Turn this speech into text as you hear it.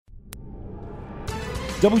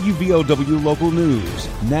WVOW Local News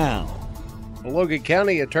now. A Logan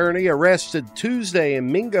County attorney arrested Tuesday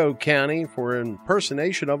in Mingo County for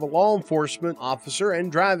impersonation of a law enforcement officer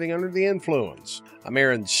and driving under the influence. I'm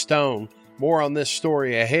Aaron Stone. More on this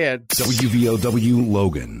story ahead. WVOW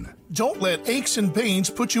Logan. Don't let aches and pains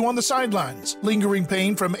put you on the sidelines. Lingering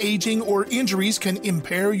pain from aging or injuries can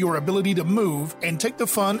impair your ability to move and take the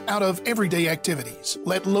fun out of everyday activities.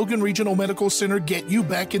 Let Logan Regional Medical Center get you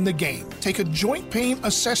back in the game. Take a joint pain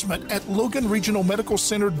assessment at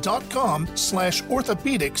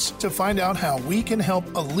loganregionalmedicalcenter.com/orthopedics to find out how we can help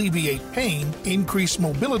alleviate pain, increase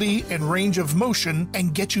mobility and range of motion,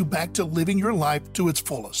 and get you back to living your life to its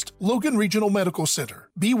fullest. Logan Regional Medical Center.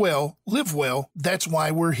 Be well, live well. That's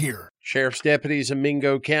why we're here. Sheriff's deputies in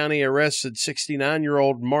Mingo County arrested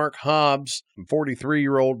 69-year-old Mark Hobbs and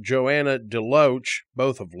 43-year-old Joanna DeLoach,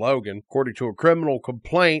 both of Logan. According to a criminal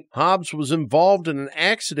complaint, Hobbs was involved in an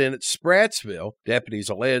accident at Spratsville. Deputies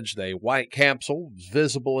alleged a white capsule was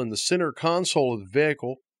visible in the center console of the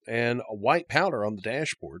vehicle and a white powder on the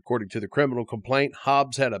dashboard. According to the criminal complaint,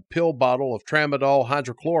 Hobbs had a pill bottle of tramadol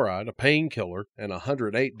hydrochloride, a painkiller, and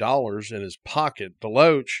 $108 in his pocket.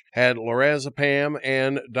 DeLoach had lorazepam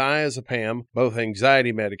and diazepam, both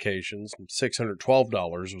anxiety medications.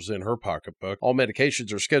 $612 was in her pocketbook. All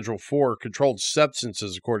medications are scheduled for controlled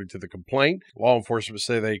substances, according to the complaint. Law enforcement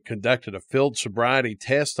say they conducted a field sobriety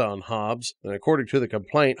test on Hobbs, and according to the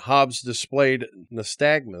complaint, Hobbs displayed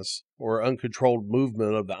nystagmus, or uncontrolled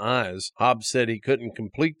movement of the eyes. Hobbs said he couldn't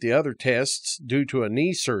complete the other tests due to a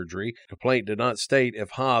knee surgery. The complaint did not state if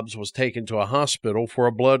Hobbs was taken to a hospital for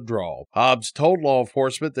a blood draw. Hobbs told law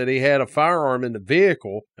enforcement that he had a firearm in the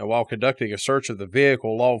vehicle, and while conducting a search of the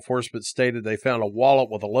vehicle, law enforcement stated they found a wallet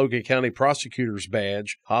with a Logan County prosecutor's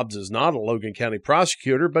badge. Hobbs is not a Logan County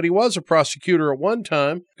prosecutor, but he was a prosecutor at one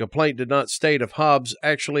time. The complaint did not state if Hobbs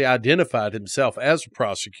actually identified himself as a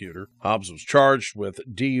prosecutor. Hobbs was charged with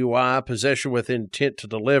DUI, possession with intent to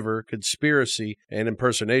deliver, conspiracy, and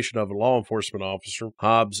impersonation of a law enforcement officer.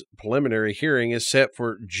 Hobbs' preliminary hearing is set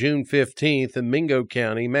for June 15th in Mingo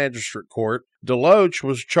County Magistrate Court. DeLoach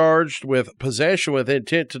was charged with possession with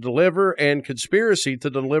intent to deliver and conspiracy to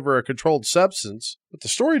deliver a controlled substance. But the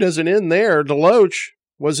story doesn't end there. DeLoach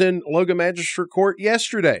was in Logan Magistrate Court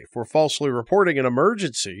yesterday for falsely reporting an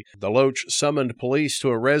emergency. DeLoach summoned police to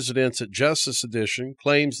a residence at Justice Edition,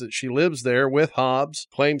 claims that she lives there with Hobbs,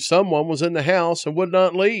 claims someone was in the house and would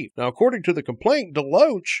not leave. Now, according to the complaint,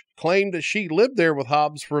 DeLoach claimed that she lived there with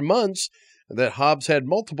Hobbs for months, that Hobbs had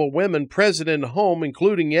multiple women present in the home,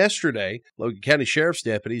 including yesterday. Logan County Sheriff's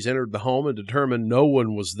deputies entered the home and determined no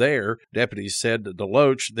one was there. Deputies said that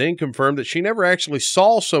DeLoach then confirmed that she never actually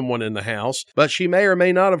saw someone in the house, but she may or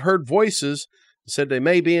may not have heard voices, said they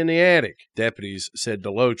may be in the attic. Deputies said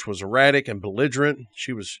DeLoach was erratic and belligerent.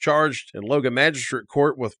 She was charged in Logan Magistrate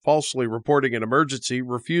Court with falsely reporting an emergency,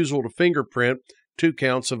 refusal to fingerprint, 2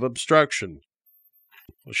 counts of obstruction.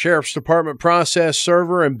 The Sheriff's Department process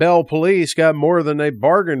server and Bell Police got more than they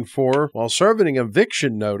bargained for while serving an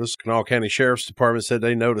eviction notice. Kanawha County Sheriff's Department said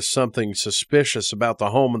they noticed something suspicious about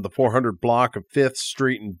the home in the 400 block of 5th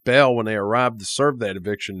Street in Bell when they arrived to serve that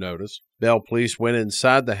eviction notice. Bell Police went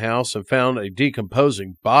inside the house and found a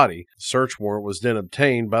decomposing body. The search warrant was then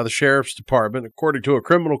obtained by the Sheriff's Department. According to a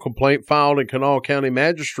criminal complaint filed in Kanawha County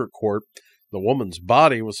Magistrate Court, the woman's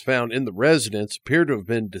body was found in the residence, appeared to have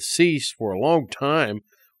been deceased for a long time,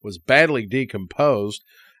 was badly decomposed.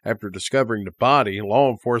 After discovering the body,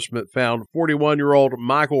 law enforcement found 41-year-old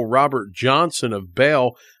Michael Robert Johnson of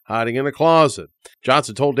Bell hiding in a closet.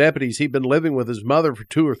 Johnson told deputies he'd been living with his mother for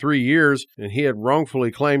 2 or 3 years, and he had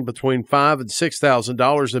wrongfully claimed between $5,000 and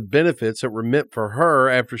 $6,000 of benefits that were meant for her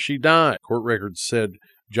after she died. Court records said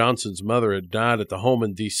Johnson's mother had died at the home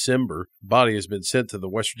in December. The body has been sent to the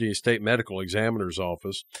West Virginia State Medical Examiner's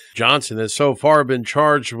Office. Johnson has so far been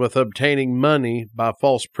charged with obtaining money by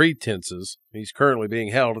false pretenses. He's currently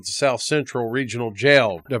being held at the South Central Regional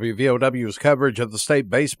Jail. WVOW's coverage of the state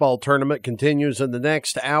baseball tournament continues in the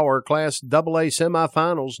next hour. Class AA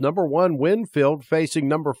semifinals, number 1 Winfield facing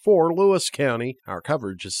number 4 Lewis County. Our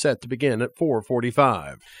coverage is set to begin at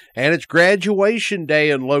 4:45. And it's graduation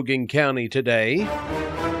day in Logan County today.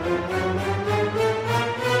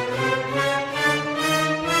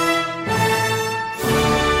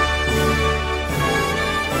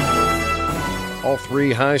 All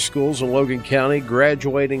 3 high schools in Logan County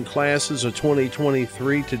graduating classes of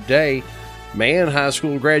 2023 today. Mann High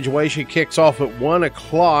School graduation kicks off at 1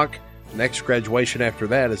 o'clock. Next graduation after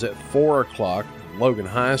that is at 4 o'clock, Logan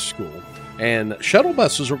High School. And shuttle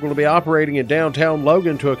buses are going to be operating in downtown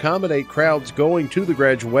Logan to accommodate crowds going to the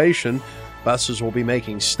graduation. Buses will be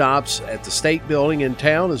making stops at the State Building in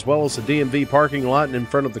town as well as the DMV parking lot and in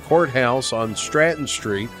front of the courthouse on Stratton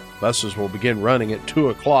Street. Buses will begin running at 2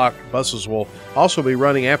 o'clock. Buses will also be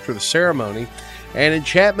running after the ceremony. And in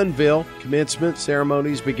Chapmanville, commencement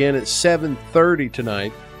ceremonies begin at 7:30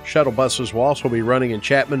 tonight. Shuttle buses will also be running in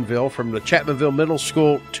Chapmanville from the Chapmanville Middle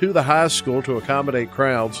School to the high school to accommodate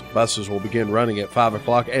crowds. Buses will begin running at 5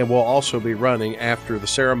 o'clock and will also be running after the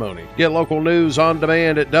ceremony. Get local news on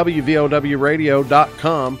demand at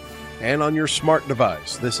WVOWradio.com and on your smart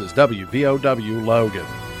device. This is WVOW Logan.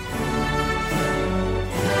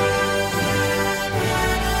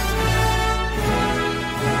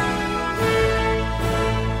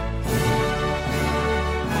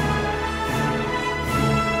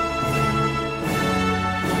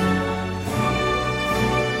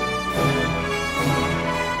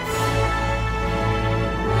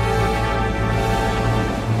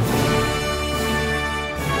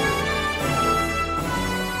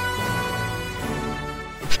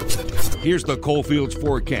 Here's the Coalfields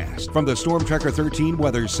forecast from the Storm Tracker 13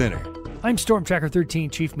 Weather Center. I'm Storm Tracker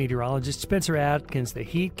 13 Chief Meteorologist Spencer Atkins. The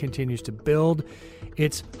heat continues to build.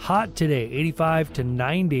 It's hot today, 85 to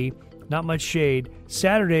 90, not much shade.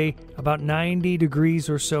 Saturday, about 90 degrees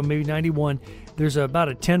or so, maybe 91. There's about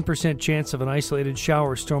a 10% chance of an isolated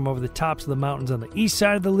shower storm over the tops of the mountains on the east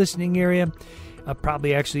side of the listening area,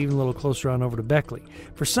 probably actually even a little closer on over to Beckley.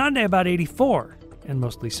 For Sunday, about 84. And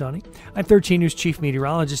mostly sunny. I'm 13 News Chief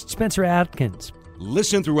Meteorologist Spencer Atkins.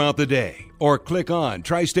 Listen throughout the day or click on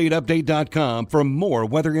tristateupdate.com for more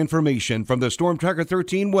weather information from the Storm Tracker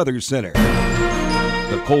 13 Weather Center.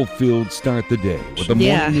 The Coalfields start the day with the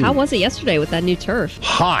morning news. How was it yesterday with that new turf?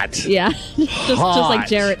 Hot. Yeah, just like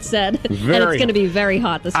Jarrett said. And it's going to be very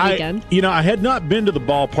hot this weekend. I had not been to the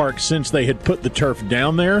ballpark since they had put the turf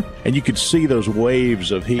down there, and you could see those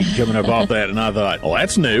waves of heat coming up off that, and I thought, oh,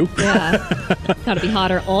 that's new. Yeah, got to be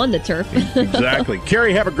hotter on the turf. Exactly.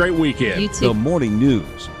 Carrie, have a great weekend. You too. The morning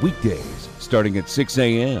news, weekdays, starting at 6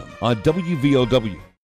 a.m. on WVOW.